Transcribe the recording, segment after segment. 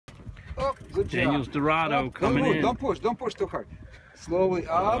Up. Good job. Daniel's Dorado Up. coming in. Don't push too hard. Slowly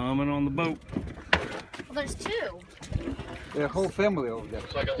up. Coming on the boat. Well, there's two. The whole family over there.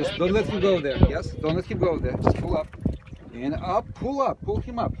 Just don't let him go there. Yes, don't let him go there. Just pull up. And up, pull up, pull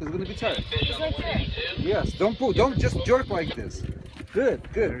him up. He's gonna be tired. He's right there. Yes, don't pull, don't just jerk like this. Good,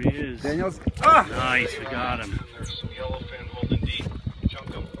 good. There he is. Daniel's, ah! Nice, we got him.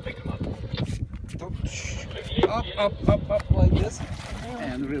 Don't, up like this.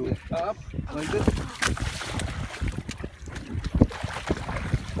 And really up like this.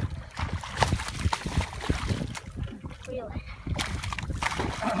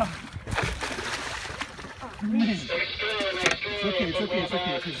 Really? It's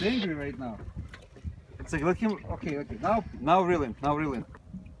okay. He's angry right now. It's like, let him, okay. Now reel in.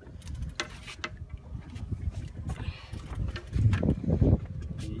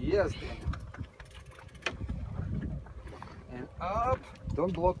 Yes, Daniel. And up.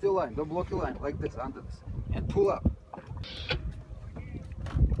 Don't block the line. Like this, under this. And pull up.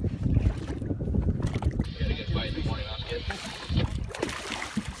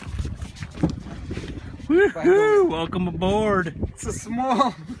 Woohoo! Welcome aboard. It's a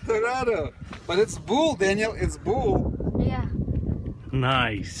small Dorado, but it's bull, Daniel. It's bull. Yeah.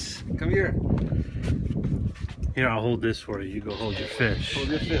 Nice. Come here. Here, I'll hold this for you. You go hold your fish. Hold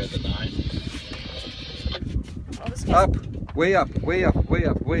your fish. Oh, this guy's, Up, way up. this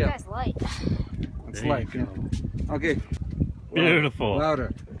guy's light. It's There light. you go. Yeah. Okay. Beautiful.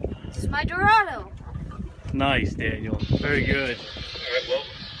 Louder. This is my Dorado. Nice, Daniel. Very good.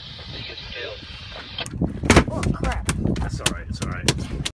 Oh, crap. That's all right.